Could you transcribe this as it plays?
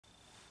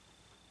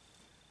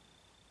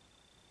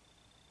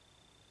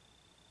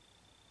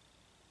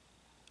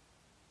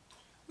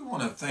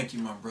Thank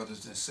you, my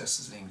brothers and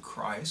sisters in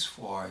Christ,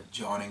 for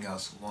joining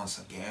us once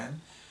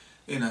again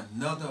in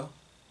another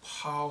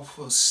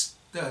powerful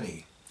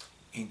study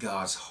in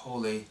God's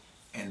holy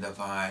and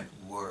divine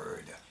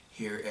word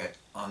here at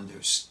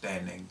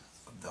Understanding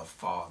the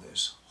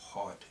Father's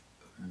Heart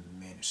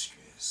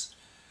Ministries.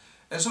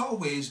 As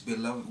always,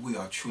 beloved, we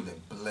are truly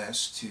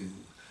blessed to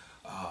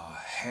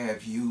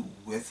have you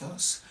with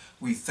us.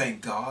 We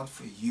thank God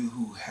for you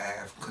who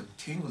have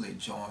continually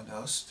joined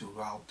us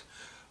throughout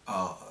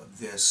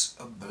this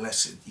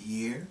blessed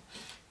year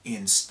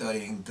in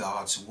studying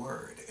God's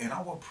Word. And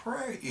our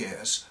prayer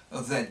is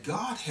that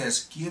God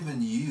has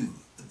given you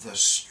the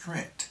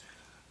strength,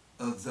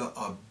 the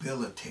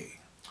ability,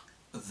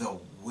 the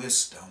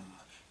wisdom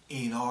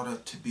in order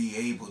to be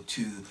able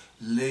to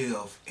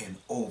live an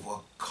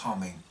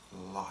overcoming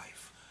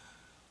life.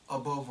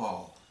 Above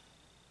all,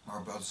 my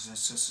brothers and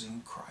sisters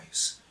in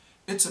Christ,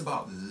 it's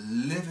about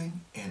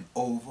living an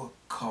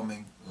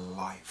overcoming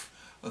life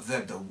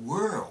that the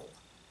world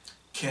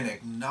can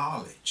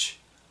acknowledge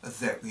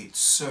that we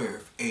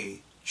serve a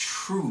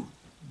true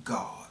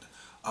God,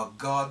 a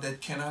God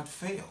that cannot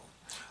fail,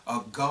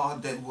 a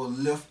God that will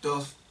lift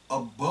us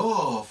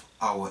above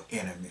our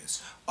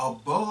enemies,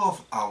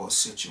 above our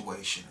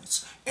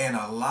situations, and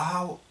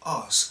allow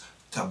us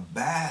to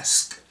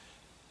bask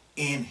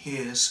in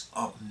His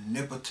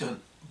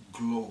omnipotent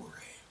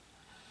glory.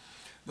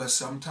 But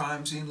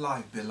sometimes in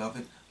life,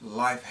 beloved,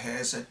 life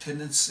has a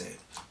tendency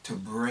to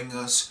bring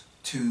us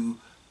to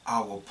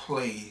our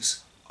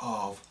place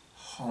of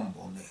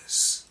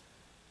humbleness.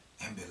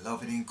 And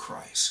beloved in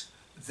Christ,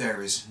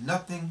 there is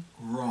nothing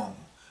wrong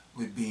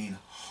with being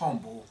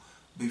humble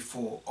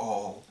before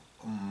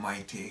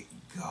Almighty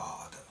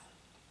God.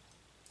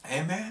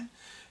 Amen.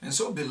 And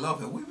so,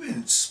 beloved, we've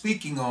been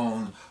speaking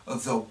on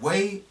the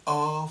way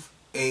of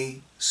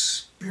a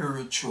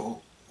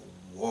spiritual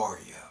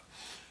warrior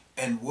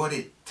and what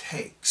it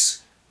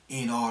takes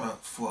in order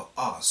for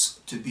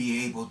us to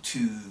be able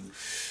to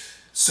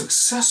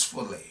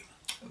successfully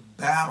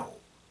battle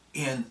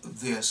in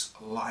this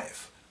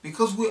life.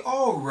 Because we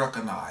all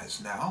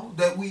recognize now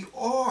that we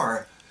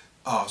are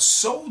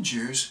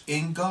soldiers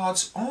in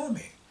God's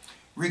army,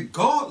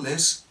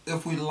 regardless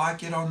if we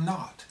like it or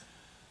not.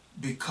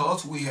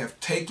 Because we have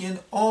taken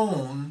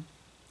on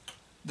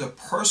the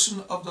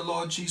person of the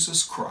Lord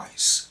Jesus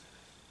Christ,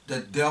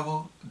 the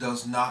devil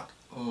does not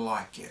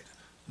like it,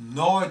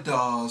 nor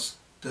does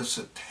the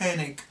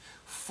satanic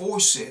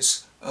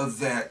forces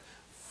that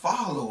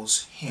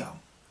follows him.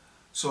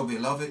 So,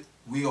 beloved,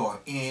 we are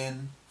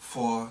in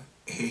for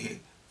a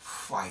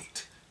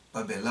fight.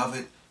 But,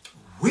 beloved,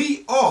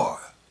 we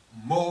are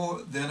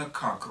more than a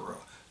conqueror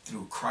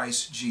through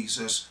Christ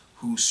Jesus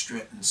who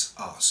strengthens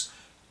us.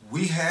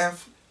 We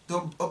have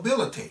the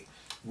ability.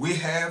 We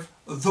have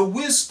the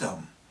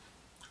wisdom.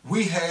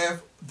 We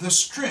have the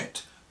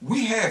strength.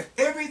 We have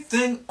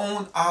everything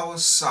on our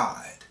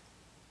side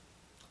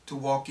to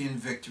walk in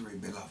victory,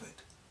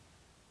 beloved.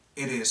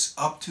 It is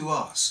up to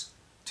us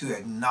to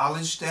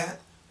acknowledge that,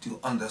 to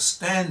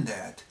understand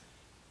that,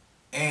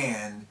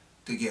 and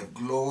to give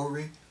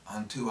glory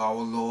unto our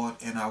Lord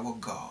and our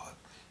God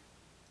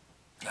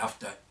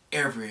after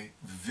every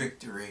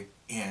victory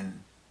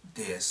in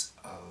this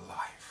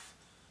life.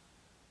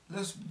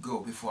 Let's go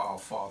before our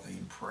Father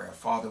in prayer.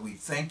 Father, we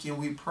thank you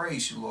and we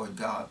praise you, Lord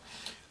God,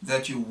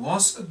 that you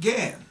once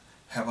again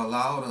have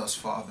allowed us,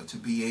 Father, to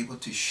be able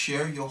to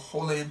share your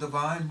holy and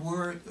divine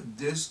word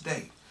this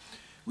day.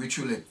 We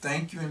truly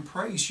thank you and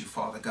praise you,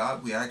 Father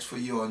God. We ask for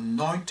your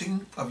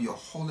anointing of your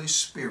Holy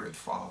Spirit,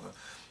 Father,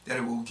 that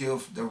it will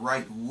give the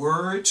right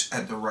words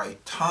at the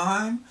right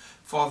time,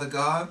 Father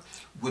God,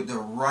 with the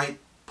right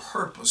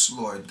purpose,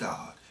 Lord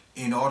God,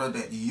 in order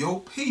that your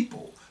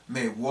people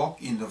may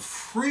walk in the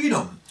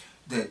freedom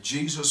that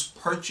Jesus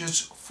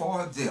purchased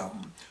for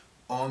them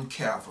on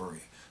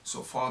Calvary.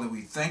 So, Father,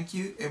 we thank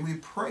you and we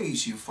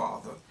praise you,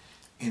 Father,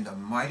 in the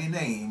mighty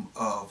name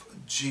of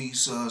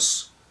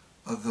Jesus,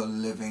 the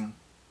living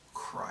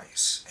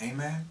Christ.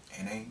 Amen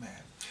and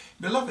amen.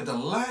 Beloved, the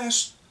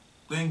last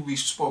thing we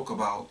spoke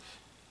about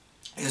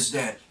is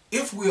that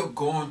if we are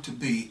going to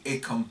be a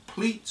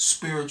complete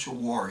spiritual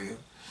warrior,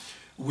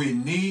 we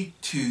need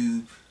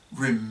to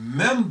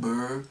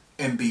remember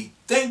and be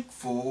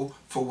thankful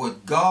for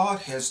what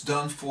God has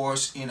done for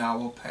us in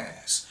our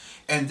past.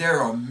 And there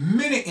are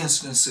many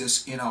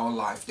instances in our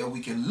life that we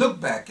can look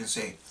back and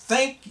say,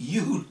 thank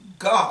you,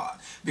 God,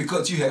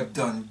 because you have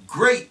done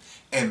great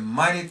and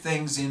mighty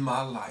things in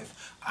my life.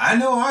 I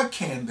know I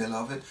can,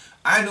 beloved.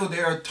 I know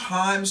there are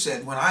times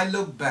that when I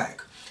look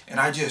back and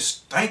I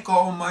just thank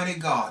Almighty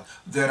God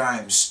that I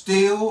am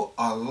still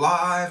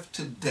alive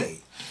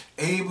today,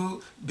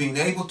 being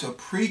able to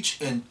preach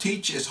and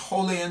teach His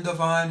holy and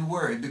divine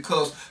word,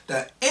 because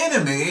the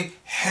enemy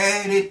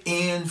had it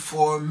in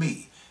for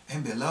me.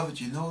 And beloved,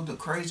 you know the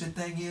crazy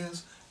thing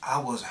is, I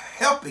was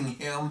helping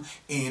him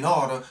in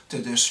order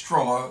to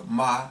destroy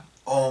my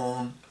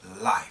own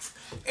life.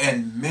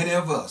 And many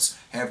of us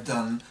have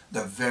done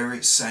the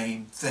very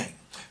same thing.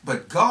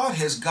 But God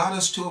has got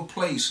us to a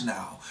place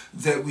now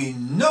that we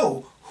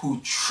know who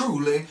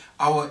truly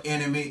our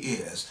enemy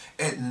is.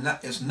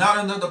 It's not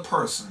another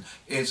person.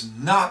 It's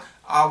not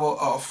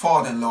our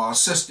father-in-law, our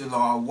sister-in-law,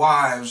 our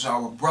wives,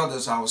 our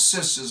brothers, our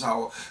sisters,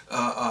 our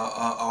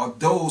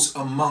those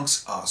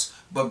amongst us.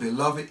 But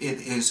beloved,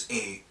 it is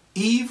a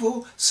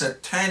evil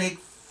satanic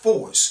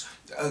force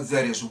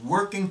that is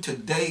working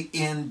today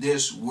in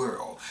this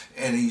world,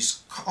 and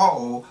he's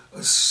called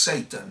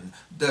Satan,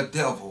 the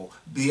devil,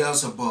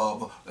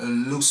 Beelzebub,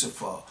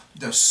 Lucifer,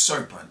 the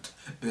serpent.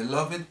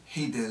 Beloved,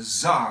 he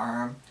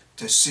desires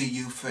to see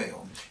you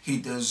fail. He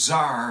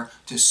desires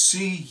to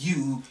see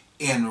you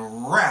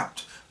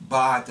enwrapped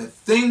by the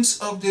things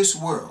of this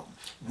world,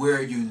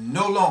 where you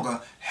no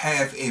longer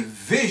have a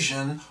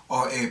vision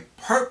or a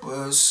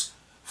purpose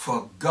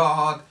for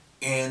God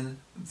in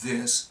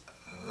this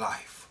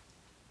life.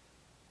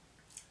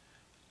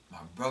 My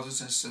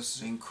brothers and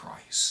sisters in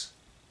Christ,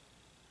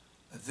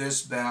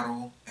 this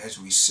battle, as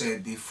we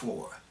said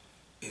before,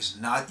 is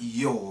not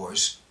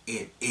yours,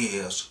 it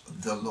is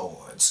the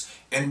Lord's.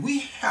 And we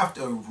have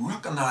to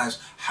recognize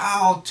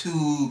how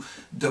to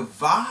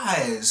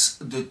devise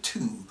the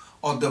two,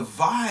 or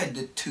divide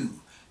the two,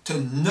 to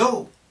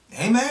know,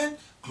 amen,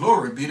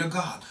 glory be to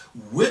God,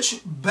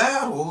 which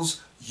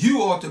battles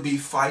you ought to be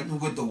fighting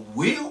with the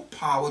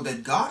willpower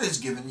that God has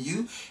given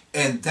you,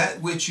 and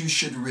that which you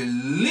should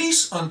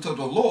release unto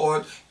the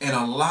Lord and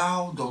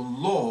allow the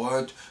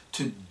Lord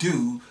to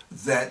do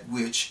that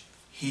which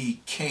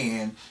he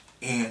can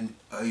in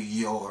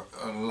your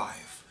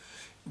life.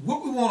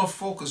 What we want to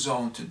focus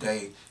on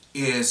today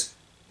is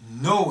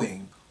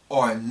knowing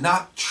or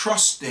not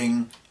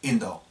trusting in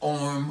the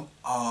arm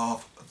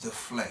of the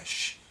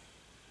flesh.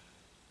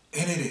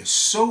 And it is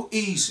so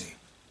easy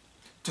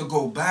to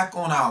go back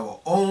on our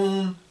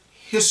own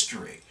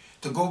history,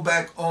 to go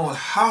back on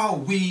how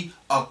we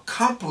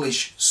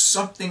accomplished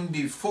something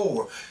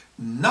before,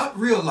 not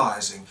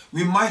realizing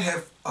we might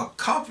have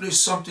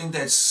accomplished something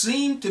that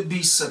seemed to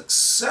be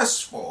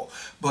successful.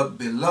 But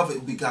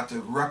beloved, we got to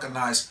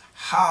recognize,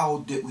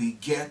 how did we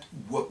get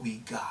what we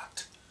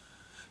got?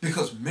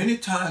 Because many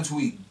times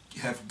we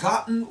have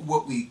gotten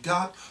what we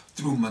got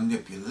through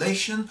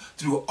manipulation,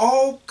 through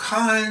all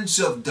kinds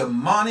of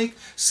demonic,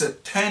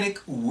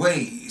 satanic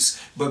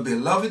ways. But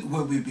beloved,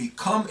 when we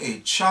become a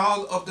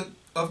child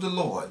of the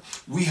Lord,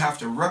 we have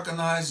to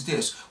recognize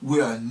this. We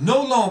are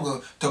no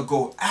longer to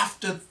go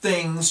after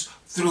things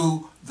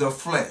through the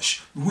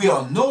flesh. We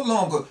are no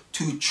longer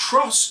to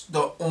trust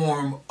the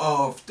arm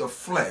of the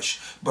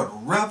flesh, but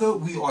rather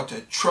we are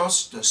to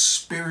trust the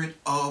Spirit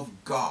of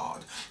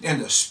God.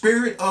 And the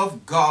Spirit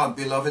of God,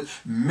 beloved,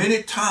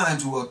 many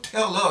times will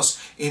tell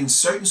us in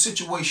certain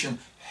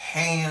situations,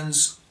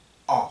 hands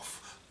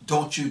off.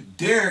 Don't you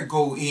dare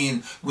go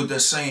in with the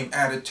same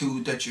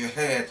attitude that you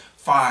had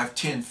 5,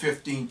 10,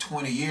 15,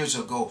 20 years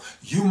ago.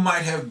 You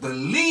might have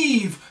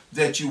believed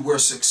that you were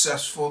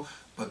successful,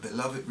 but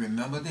beloved,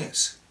 remember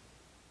this.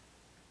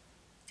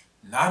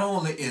 Not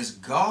only is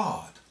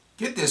God,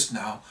 get this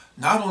now,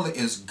 not only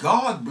is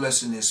God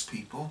blessing his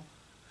people,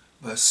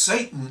 but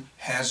Satan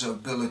has the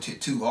ability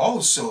to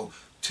also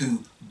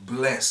to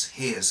bless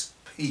his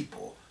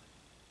people.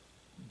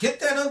 Get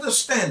that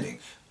understanding.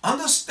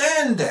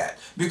 Understand that.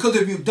 Because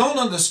if you don't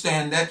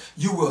understand that,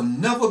 you will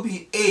never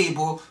be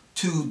able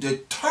to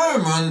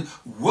determine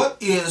what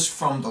is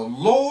from the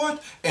Lord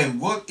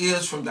and what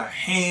is from the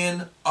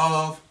hand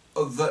of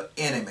the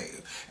enemy.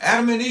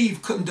 Adam and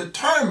Eve couldn't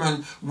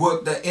determine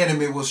what the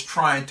enemy was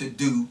trying to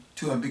do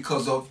to him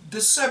because of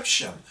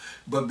deception.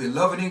 But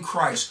beloved in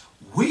Christ,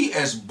 we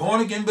as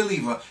born-again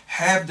believers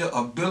have the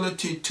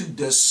ability to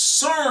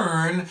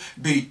discern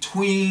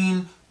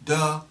between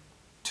the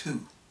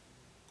two.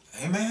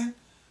 Amen.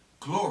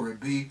 Glory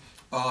be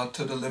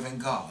to the living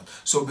God.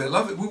 So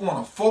beloved, we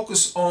want to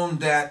focus on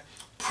that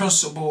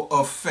principle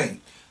of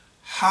faith.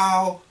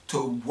 How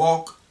to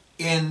walk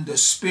in the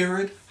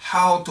Spirit,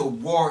 how to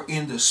war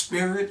in the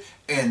Spirit,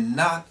 and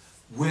not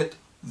with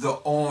the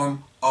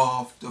arm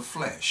of the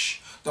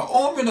flesh. The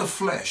arm of the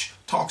flesh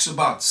talks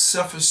about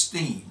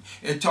self-esteem.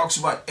 It talks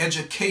about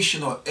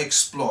educational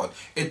exploit.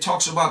 It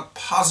talks about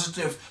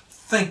positive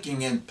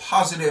thinking and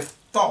positive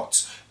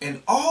thoughts.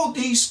 And all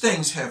these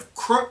things have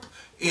crept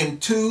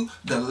into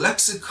the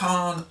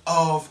lexicon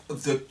of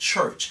the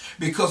church,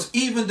 because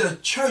even the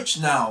church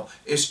now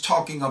is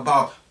talking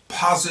about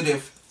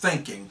positive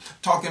thinking,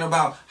 talking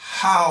about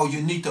how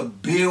you need to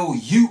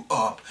build you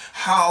up,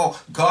 how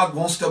God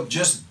wants to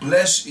just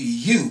bless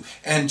you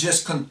and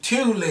just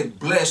continually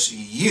bless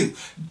you.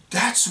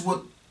 That's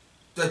what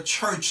the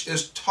church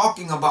is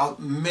talking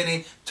about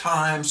many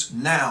times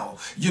now.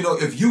 You know,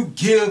 if you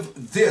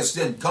give this,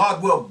 then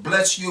God will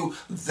bless you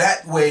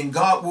that way, and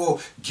God will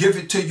give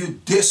it to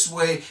you this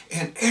way,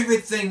 and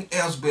everything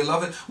else,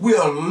 beloved. We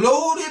are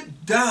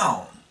loaded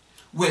down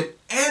with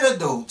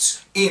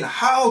antidotes in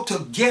how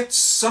to get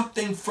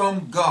something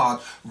from God,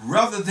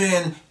 rather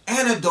than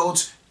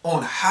antidotes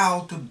on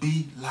how to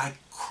be like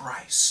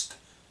Christ.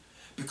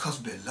 Because,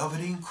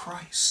 beloved in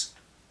Christ,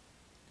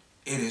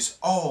 it is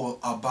all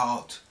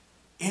about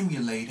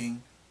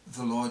emulating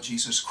the Lord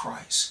Jesus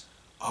Christ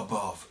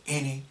above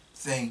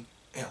anything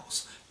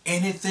else.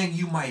 anything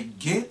you might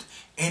get,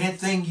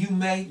 anything you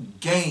may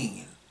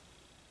gain.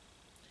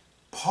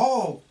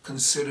 Paul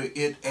considered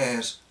it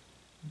as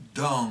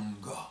dung.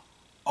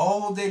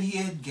 All that he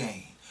had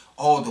gained,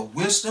 all the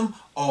wisdom,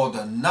 all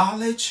the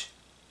knowledge,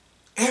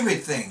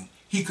 everything,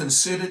 he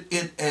considered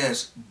it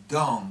as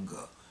dung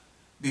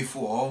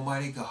before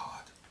Almighty God.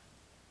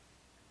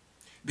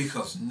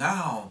 Because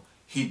now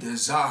he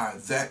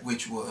desired that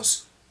which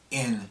was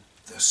in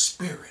the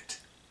spirit,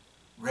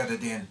 rather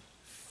than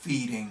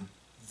feeding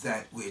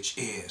that which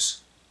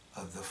is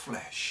of the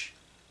flesh.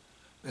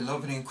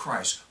 Beloved in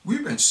Christ,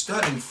 we've been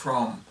studying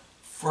from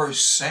 1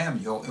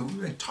 Samuel, and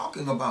we've been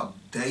talking about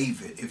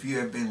David. If you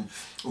have been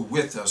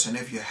with us, and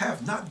if you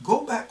have not,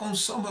 go back on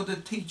some of the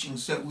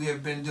teachings that we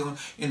have been doing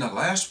in the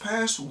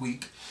past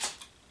week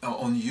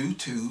on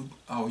YouTube,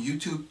 our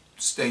YouTube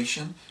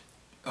station,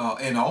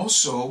 and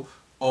also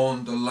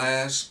on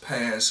the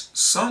past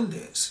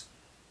Sundays.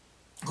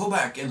 Go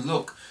back and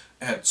look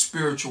at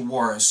spiritual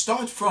warrior and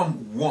start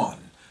from 1.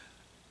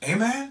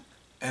 Amen?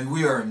 And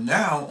we are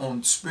now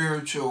on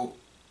spiritual,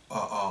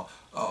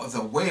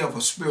 the way of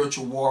a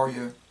spiritual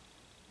warrior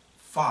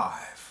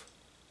 5.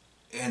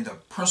 And the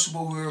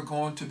principle we're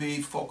going to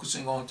be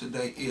focusing on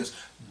today is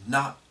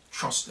not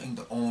trusting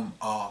the arm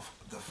of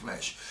the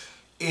flesh.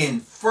 In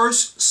 1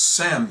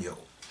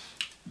 Samuel,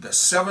 the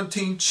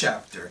 17th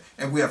chapter,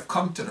 and we have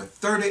come to the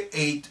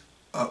 38th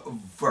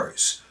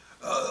verse.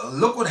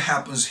 Look what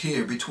happens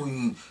here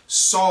between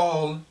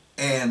Saul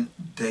and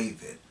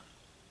David.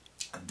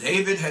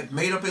 David had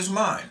made up his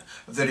mind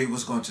that he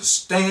was going to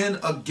stand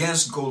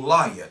against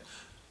Goliath.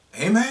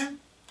 Amen?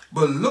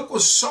 But look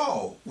what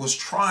Saul was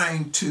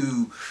trying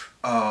to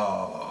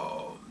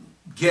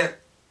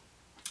get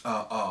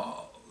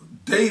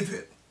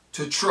David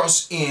to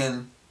trust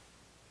in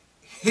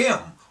him,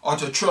 or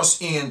to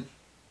trust in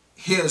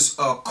his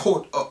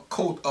coat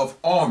of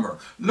armor.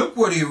 Look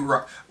what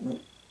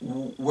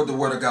what the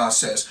word of God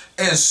says.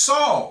 And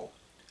Saul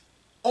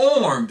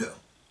armed.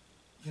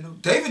 You know,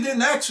 David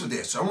didn't ask for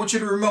this. I want you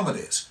to remember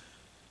this.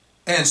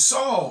 And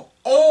Saul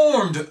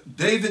armed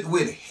David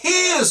with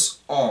his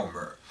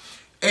armor,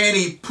 and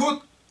he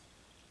put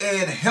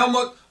an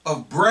helmet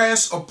of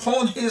brass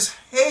upon his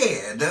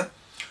head.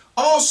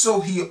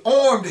 Also he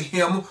armed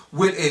him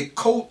with a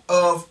coat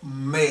of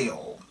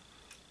mail.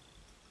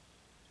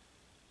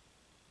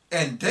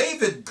 And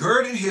David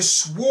girded his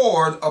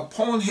sword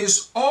upon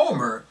his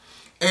armor,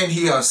 and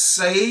he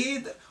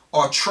essayed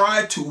or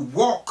tried to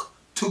walk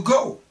to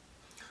go,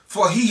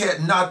 for he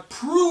had not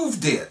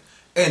proved it.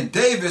 And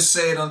David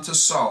said unto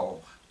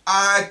Saul,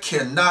 I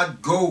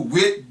cannot go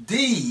with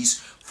these,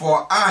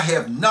 for I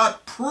have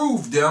not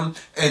proved them.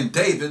 And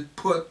David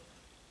put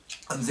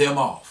them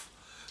off.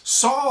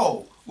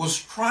 Saul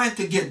was trying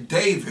to get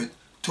David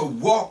to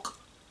walk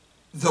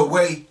the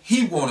way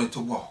he wanted to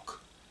walk,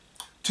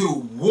 to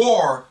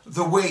war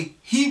the way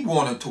he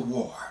wanted to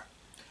war.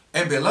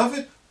 And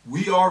beloved,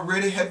 we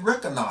already had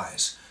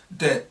recognized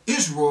that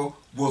Israel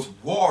was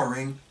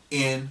warring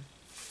in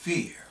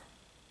fear.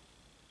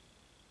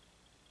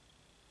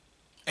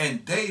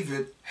 And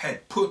David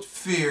had put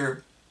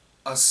fear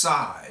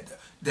aside,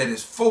 that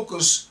his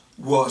focus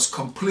was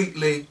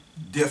completely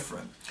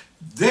different.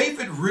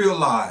 David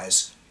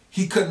realized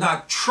he could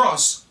not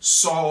trust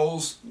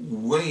Saul's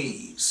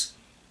ways.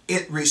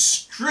 It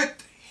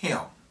restricted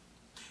him.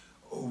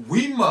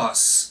 We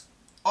must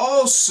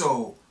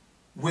also,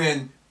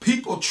 when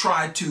people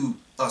try to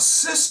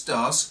assist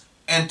us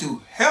and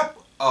to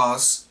help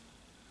us,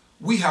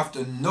 we have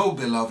to know,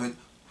 beloved,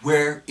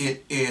 where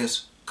it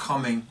is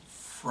coming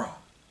from.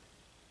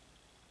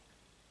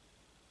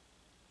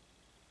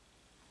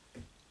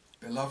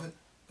 Beloved,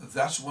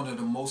 that's one of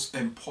the most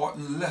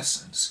important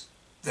lessons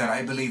that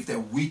I believe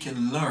that we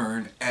can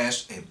learn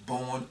as a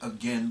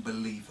born-again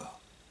believer.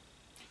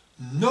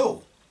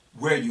 Know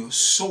where your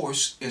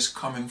source is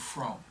coming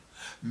from.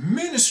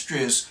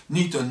 Ministries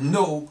need to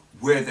know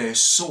where their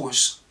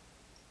source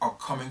are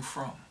coming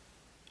from.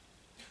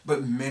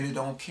 But many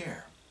don't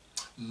care.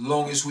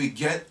 Long as we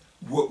get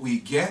what we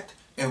get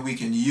and we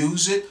can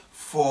use it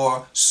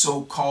for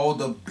so-called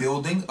the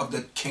building of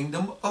the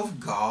kingdom of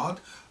God,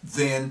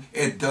 then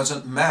it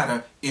doesn't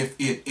matter if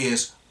it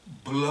is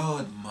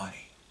blood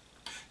money.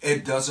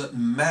 It doesn't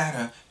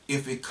matter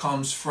if it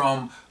comes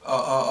from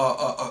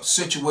a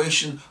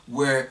situation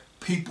where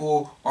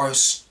people are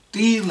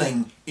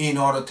stealing in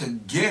order to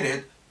get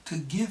it, to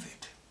give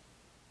it.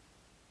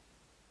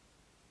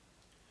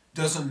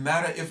 Doesn't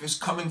matter if it's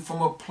coming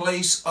from a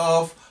place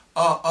of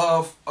what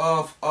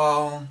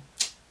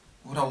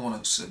I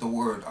want to say, the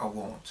word I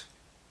want.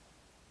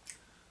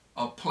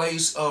 A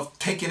place of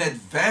taking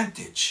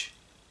advantage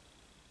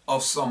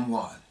of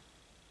someone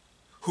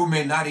who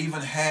may not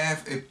even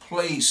have a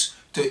place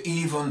to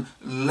even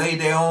lay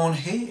their own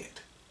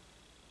head,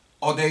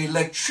 or their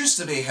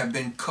electricity have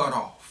been cut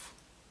off.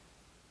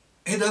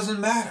 It doesn't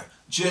matter.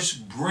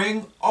 Just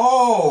bring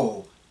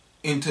all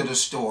into the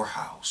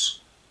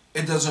storehouse.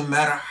 It doesn't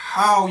matter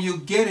how you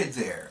get it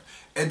there.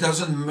 It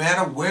doesn't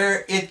matter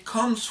where it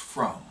comes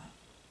from.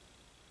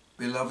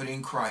 Beloved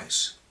in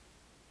Christ,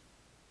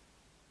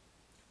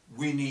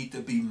 we need to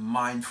be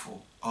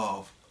mindful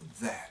of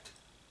that.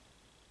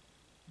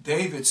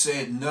 David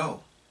said,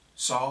 no,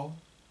 Saul,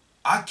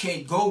 I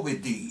can't go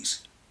with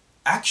these.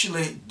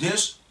 Actually,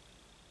 this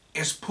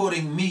is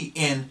putting me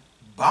in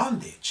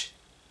bondage.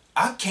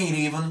 I can't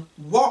even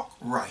walk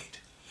right.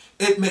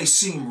 It may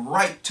seem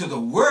right to the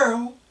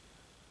world,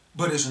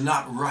 but it's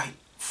not right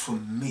for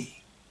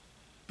me.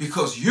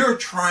 Because you're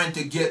trying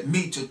to get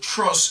me to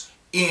trust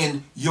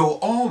in your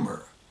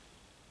armor.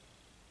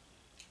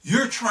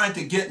 You're trying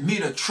to get me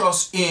to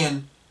trust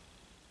in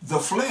the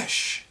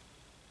flesh.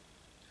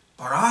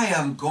 But I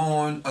am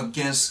going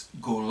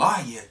against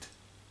Goliath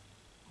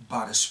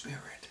by the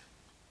Spirit.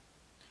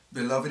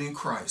 Beloved in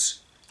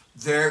Christ,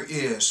 there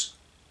is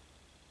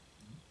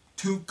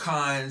two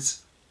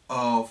kinds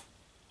of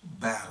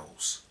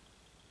battles.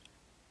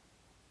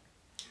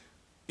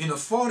 In the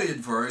 40th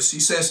verse, he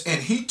says,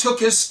 and he took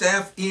his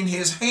staff in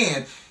his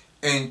hand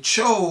and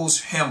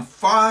chose him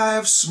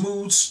 5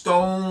 smooth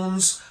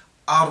stones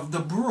out of the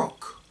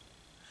brook,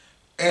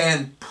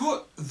 and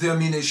put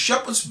them in his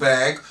shepherd's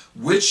bag,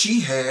 which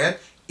he had,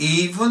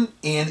 even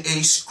in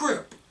a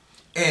scrip.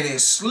 And a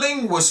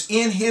sling was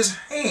in his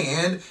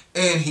hand,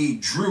 and he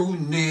drew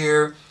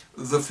near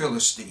the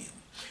Philistine.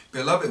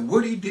 Beloved,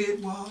 what he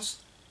did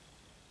was,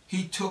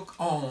 he took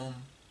on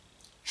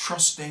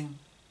trusting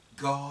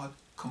God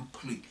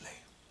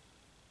completely.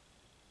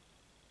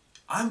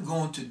 I'm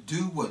going to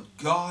do what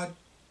God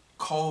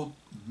called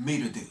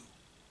me to do.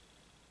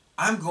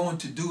 I'm going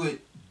to do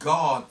it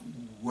God's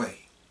way.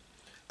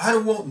 I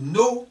don't want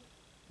no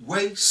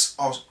waste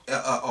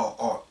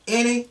or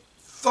any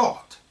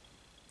thought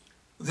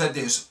that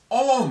this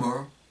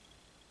armor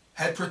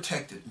had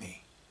protected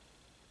me.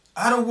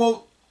 I don't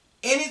want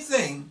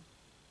anything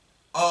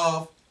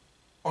of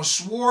a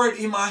sword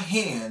in my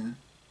hand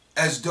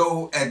as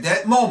though at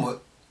that moment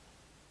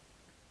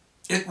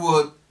it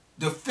would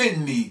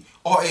defend me,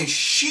 or a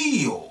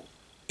shield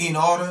in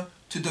order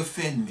to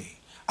defend me.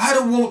 I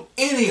don't want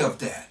any of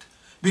that,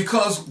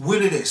 because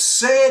when it is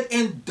said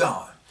and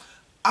done,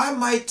 I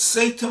might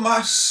say to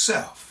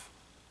myself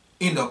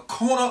in the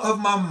corner of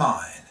my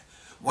mind,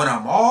 when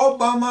I'm all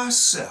by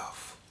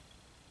myself,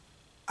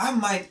 I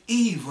might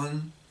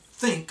even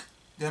think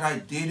that I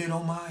did it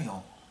on my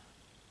own.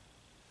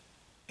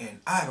 And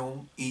I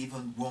don't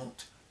even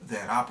want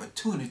that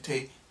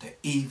opportunity to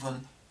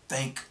even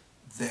think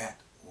that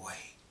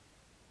way.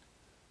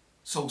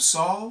 So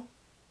Saul,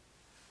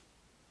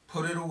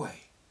 put it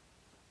away.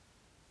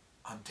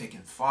 I'm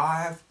taking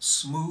 5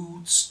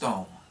 smooth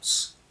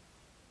stones,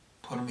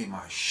 put them in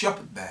my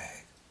shepherd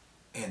bag,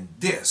 and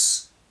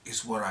this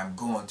is what I'm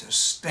going to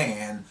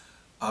stand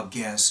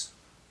against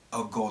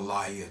a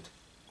Goliath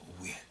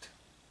with.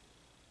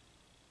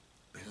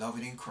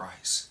 Beloved in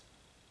Christ,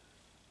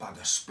 by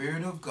the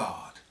Spirit of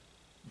God,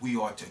 we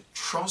are to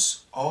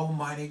trust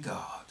Almighty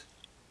God,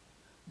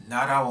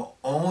 not our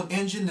own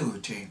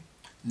ingenuity,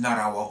 not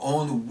our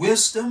own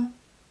wisdom,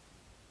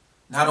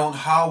 not on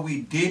how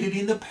we did it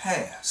in the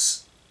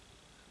past,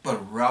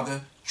 but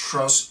rather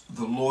trust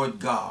the Lord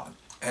God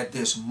at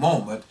this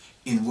moment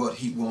in what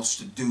he wants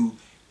to do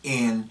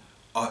in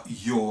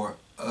your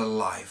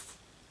life.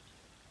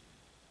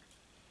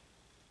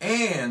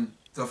 And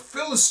the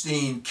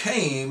Philistine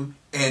came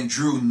and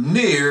drew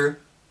near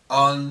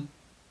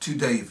unto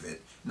David.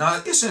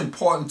 Now it's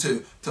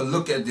important to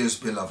look at this,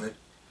 beloved.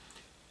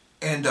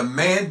 And the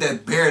man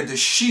that bare the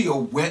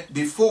shield went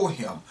before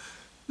him.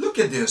 Look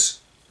at this.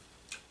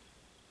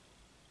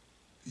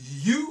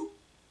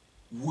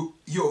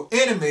 Your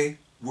enemy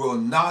will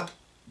not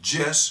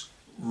just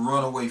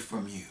run away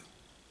from you.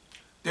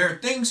 There are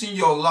things in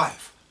your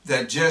life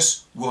that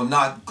just will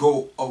not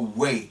go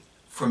away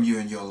from you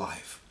in your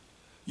life.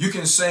 You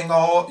can say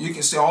all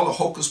the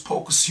hocus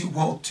pocus you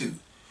want to.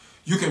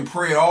 You can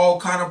pray all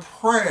kind of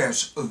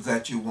prayers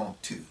that you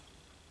want to.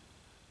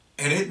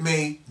 And it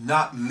may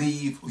not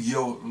leave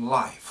your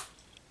life.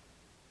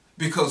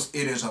 Because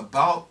it is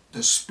about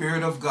the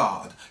Spirit of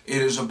God.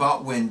 It is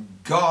about when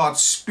God's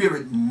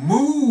Spirit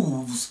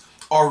moves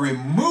or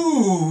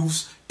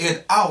removes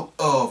it out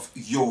of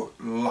your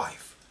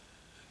life.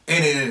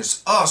 And it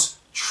is us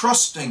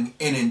trusting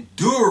and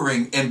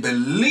enduring and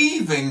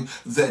believing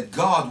that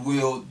God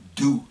will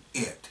do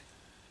it.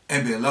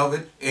 And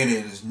beloved, and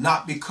it is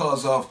not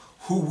because of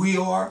who we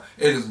are.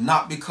 It is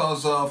not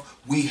because of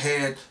we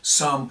had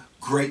some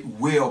great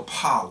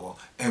willpower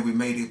and we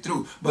made it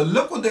through. But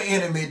look what the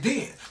enemy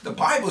did. The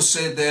Bible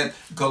said that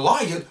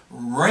Goliath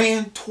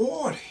ran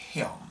toward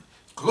him.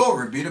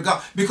 Glory be to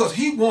God. Because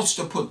he wants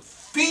to put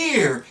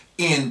fear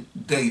in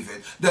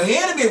David. The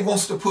enemy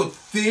wants to put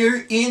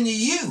fear in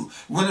you.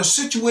 When a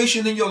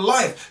situation in your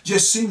life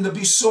just seems to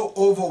be so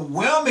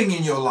overwhelming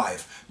in your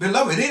life,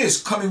 beloved, it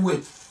is coming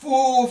with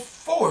full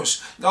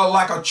force,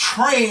 like a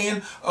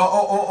train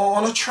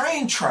on a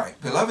train track,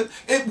 beloved.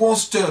 It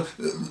wants to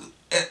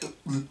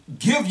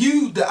give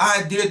you the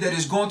idea that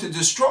it's going to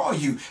destroy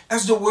you.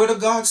 As the word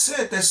of God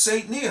said that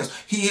Satan is.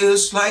 He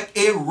is like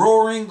a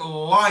roaring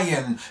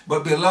lion.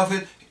 But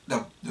beloved,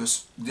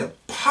 the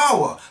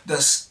power,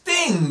 the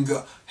sting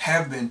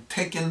have been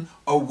taken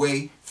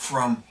away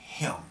from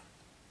him.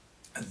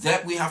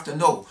 That we have to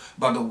know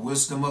by the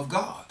wisdom of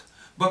God.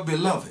 But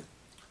beloved,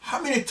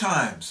 how many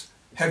times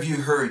have you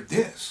heard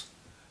this?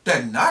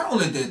 That not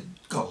only did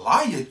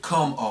Goliath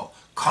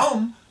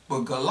come, but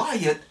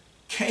Goliath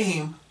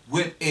came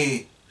with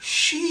a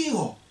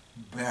shield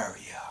barrier.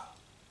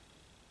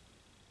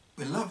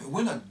 Beloved,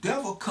 when a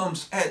devil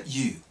comes at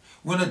you,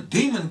 when a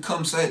demon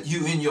comes at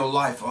you in your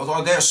life,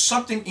 or there's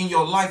something in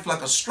your life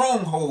like a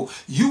stronghold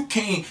you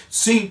can't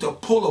seem to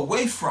pull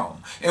away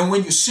from. And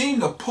when you seem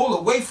to pull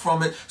away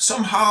from it,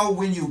 somehow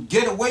when you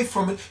get away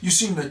from it, you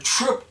seem to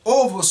trip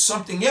over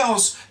something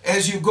else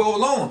as you go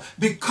along.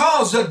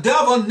 Because the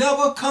devil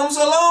never comes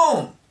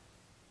alone.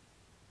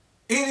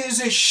 It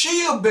is a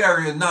shield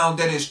barrier now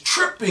that is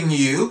tripping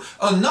you,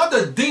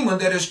 another demon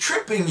that is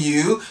tripping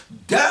you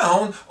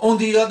down on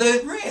the other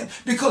end.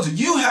 Because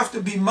you have to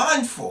be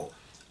mindful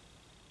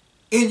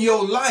in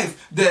your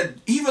life that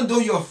even though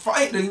you're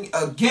fighting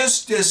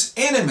against this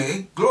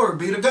enemy, glory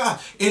be to God,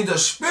 in the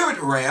spirit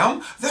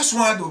realm, that's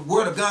why the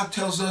word of God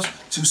tells us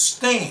to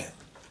stand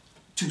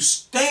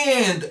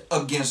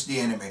against the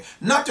enemy,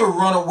 not to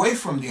run away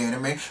from the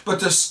enemy, but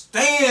to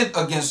stand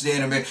against the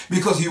enemy,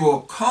 because he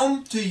will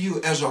come to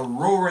you as a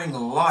roaring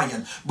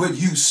lion, but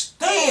you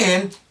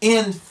stand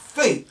in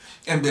faith.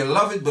 And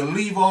beloved,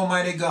 believe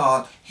Almighty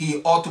God,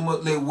 he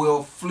ultimately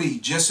will flee,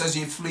 just as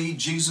he fled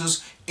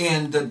Jesus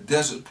in the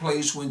desert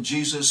place when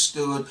Jesus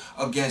stood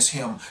against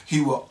him. He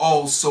will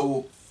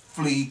also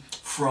flee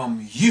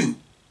from you.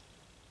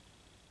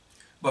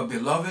 But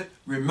beloved,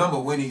 remember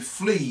when he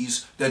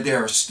flees that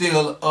there are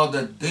still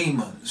other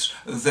demons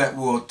that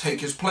will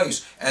take his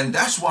place. And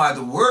that's why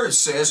the word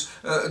says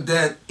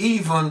that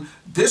even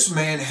this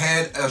man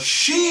had a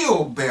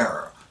shield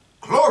bearer.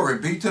 Glory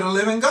be to the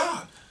living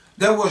God.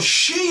 That was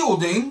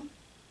shielding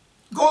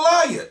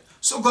Goliath.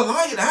 So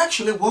Goliath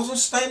actually wasn't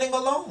standing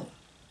alone.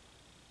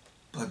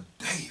 But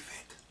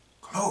David,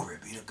 glory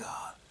be to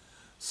God,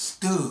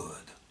 stood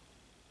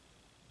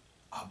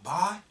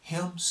by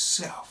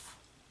himself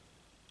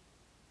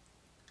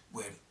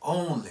with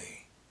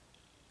only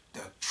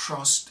the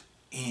trust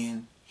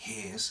in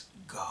his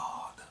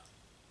God.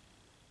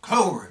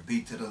 Glory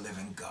be to the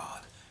living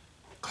God.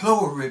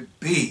 Glory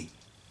be,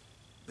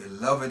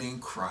 beloved in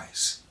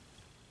Christ.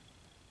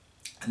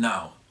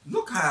 Now,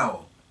 look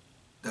how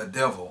the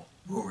devil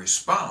will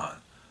respond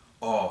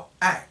or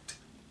act.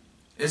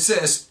 It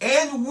says,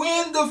 and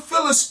when the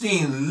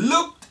Philistine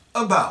looked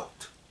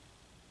about,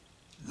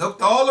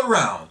 looked all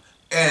around,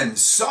 and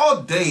saw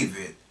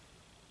David,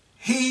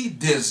 he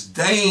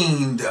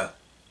disdained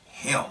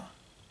him,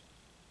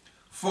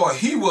 for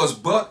he was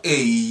but a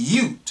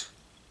youth,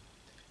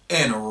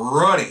 and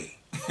ruddy,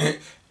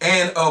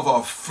 and of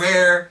a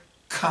fair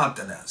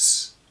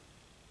countenance.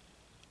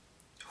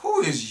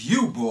 Who is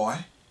you,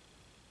 boy?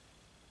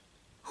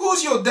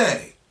 Who's your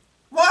daddy?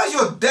 Why is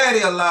your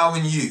daddy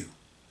allowing you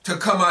to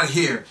come out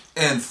here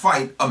and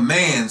fight a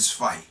man's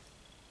fight?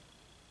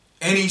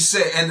 And he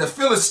said, and the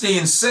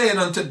Philistine said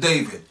unto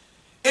David,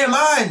 am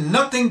I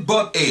nothing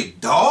but a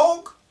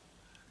dog,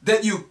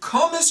 that you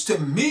comest to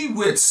me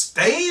with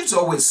staves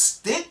or with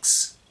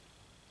sticks?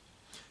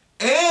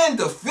 And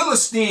the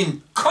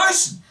Philistine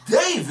cursed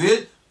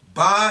David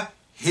by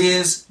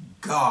his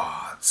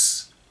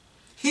gods.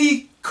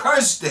 He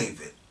cursed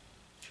David.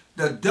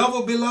 The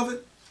devil,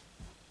 beloved,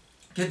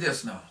 get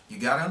this now. You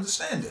got to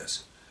understand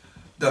this.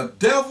 The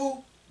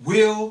devil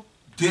will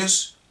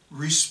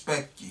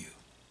disrespect you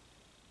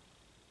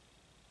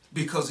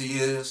because he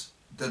is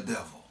the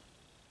devil.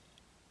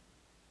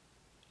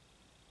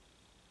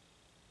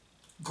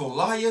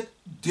 Goliath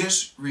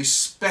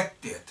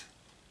disrespected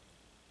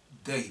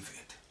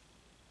David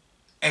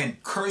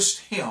and cursed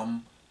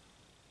him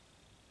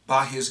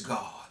by his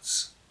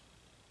gods.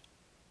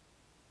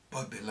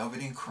 But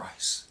beloved in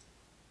Christ,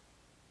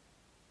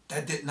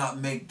 that did not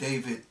make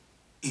David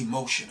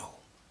emotional.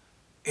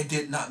 It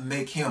did not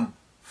make him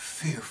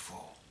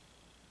fearful.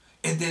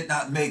 It did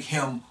not make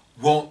him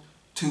want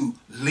to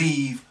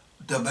leave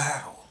the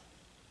battle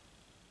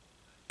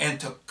and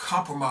to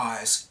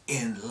compromise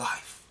in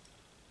life.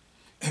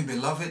 And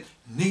beloved,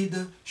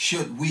 neither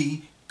should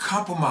we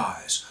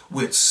compromise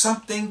with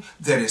something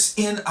that is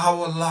in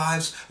our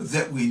lives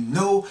that we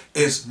know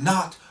is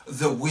not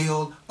the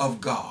will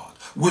of God,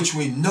 which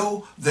we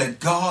know that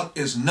God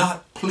is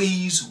not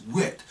pleased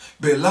with.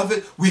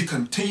 Beloved, we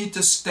continue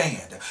to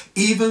stand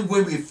even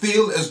when we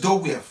feel as though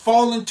we have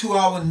fallen to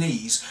our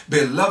knees.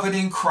 Beloved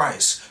in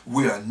Christ,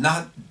 we are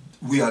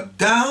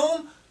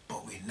down,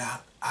 but we're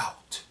not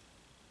out.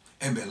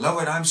 And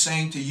beloved, I'm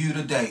saying to you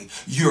today,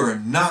 you're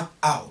not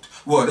out.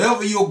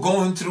 Whatever you're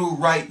going through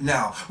right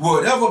now,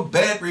 whatever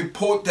bad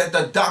report that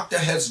the doctor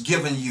has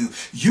given you,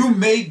 you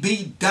may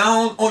be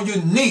down on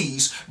your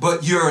knees,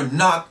 but you're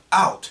not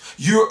out.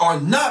 You are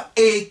not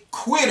a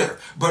quitter,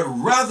 but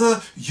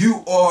rather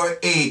you are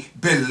a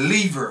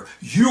believer.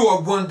 You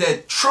are one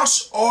that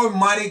trusts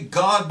Almighty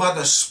God by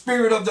the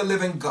Spirit of the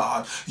living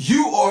God.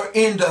 You are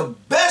in the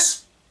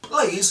best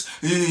place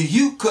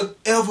you could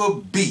ever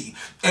be,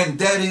 and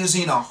that is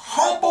in a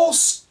humble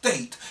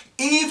state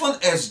even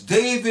as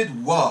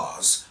David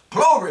was.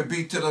 Glory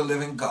be to the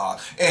living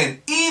God.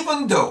 And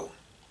even though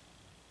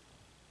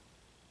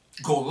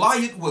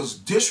Goliath was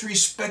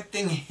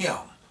disrespecting him,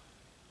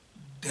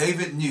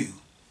 David knew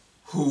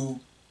who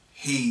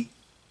he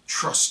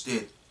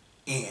trusted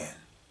in.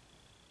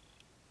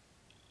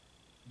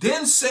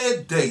 Then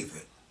said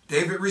David,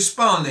 David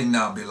responding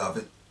now,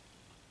 beloved.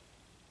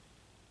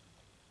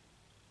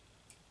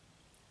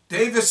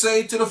 David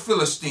said to the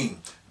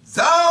Philistine,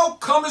 thou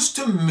comest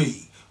to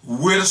me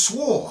with a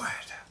sword,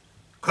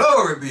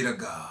 glory be to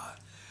God,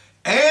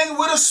 and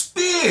with a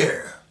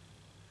spear,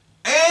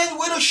 and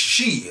with a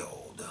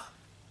shield.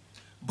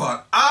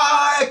 But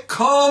I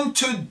come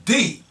to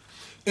thee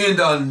in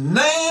the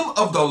name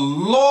of the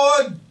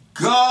Lord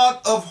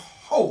God of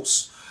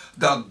hosts,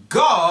 the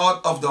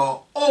God of the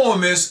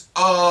armies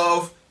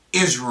of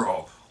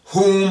Israel,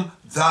 whom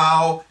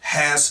thou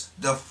hast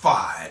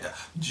defied.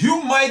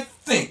 You might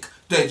think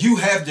that you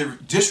have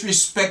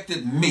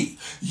disrespected me.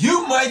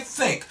 You might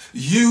think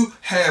you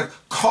have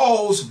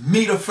caused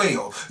me to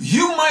fail.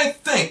 You might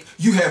think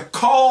you have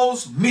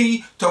caused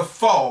me to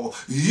fall.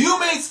 You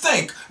may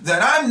think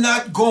that I'm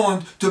not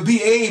going to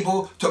be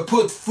able to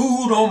put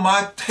food on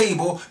my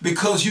table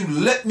because you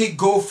let me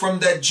go from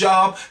that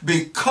job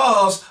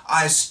because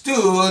I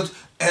stood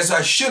as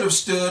I should have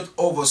stood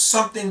over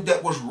something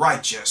that was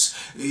righteous.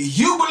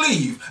 You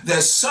believe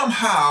that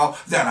somehow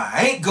that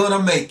I ain't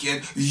gonna make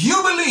it.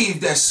 You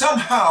believe that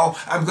somehow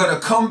I'm gonna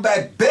come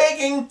back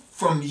begging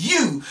from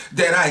you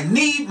that I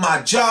need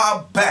my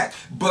job back.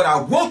 But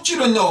I want you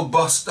to know,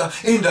 Buster,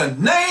 in the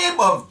name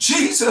of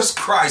Jesus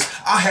Christ,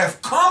 I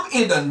have come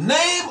in the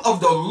name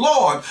of the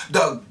Lord,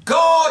 the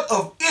God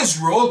of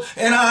Israel,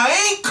 and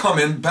I ain't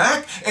coming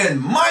back, and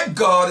my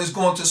God is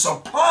going to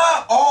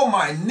supply all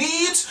my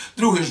needs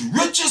through his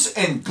riches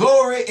and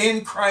glory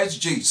in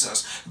Christ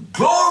Jesus.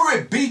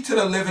 Glory be to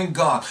the living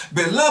God.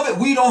 Beloved,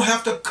 we don't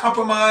have to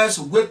compromise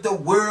with the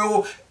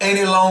world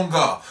any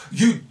longer.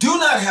 You do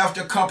not have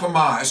to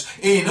compromise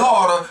in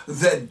order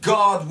that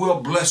God will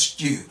bless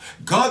you.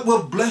 God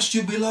will bless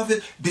you,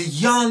 beloved,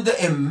 beyond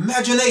the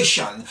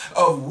imagination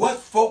of what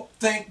folk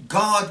think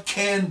God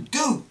can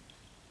do.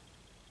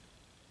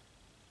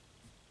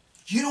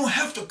 You don't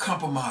have to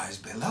compromise,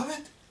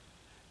 beloved.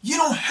 You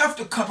don't have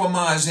to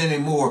compromise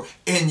anymore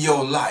in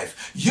your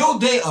life. Your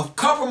day of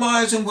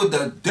compromising with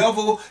the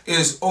devil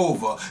is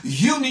over.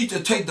 You need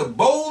to take the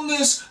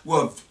boldness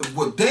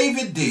what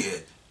David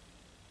did,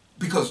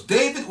 because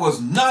David was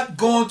not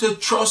going to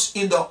trust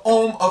in the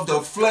arm of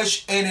the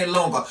flesh any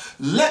longer.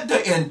 Let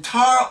the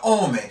entire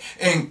army,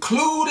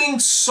 including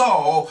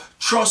Saul,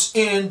 trust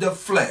in the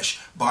flesh.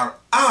 But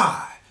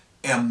I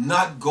am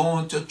not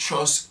going to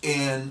trust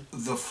in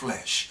the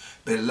flesh.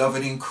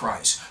 Beloved in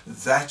Christ,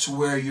 that's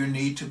where you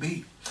need to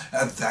be.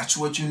 That's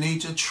what you need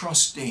to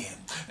trust in.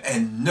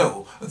 And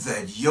know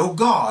that your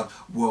God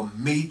will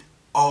meet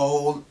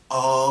all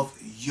of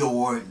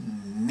your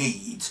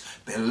needs.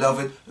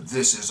 Beloved,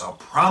 this is a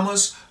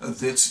promise.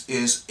 This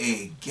is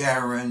a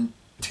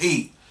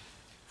guarantee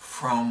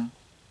from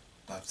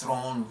the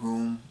throne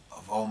room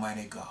of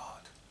Almighty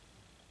God.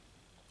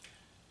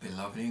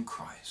 Beloved in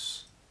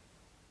Christ,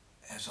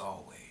 as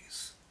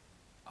always,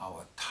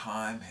 our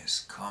time has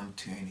come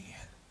to an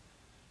end.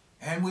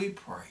 And we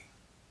pray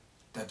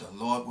that the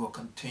Lord will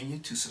continue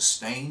to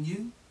sustain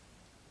you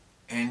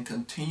and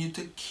continue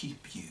to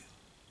keep you.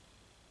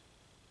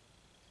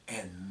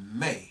 And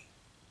may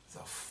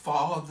the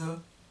Father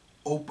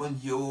open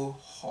your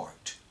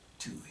heart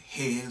to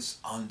his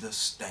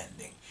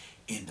understanding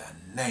in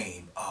the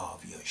name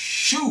of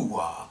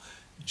Yeshua,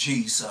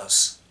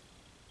 Jesus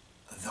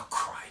the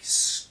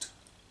Christ.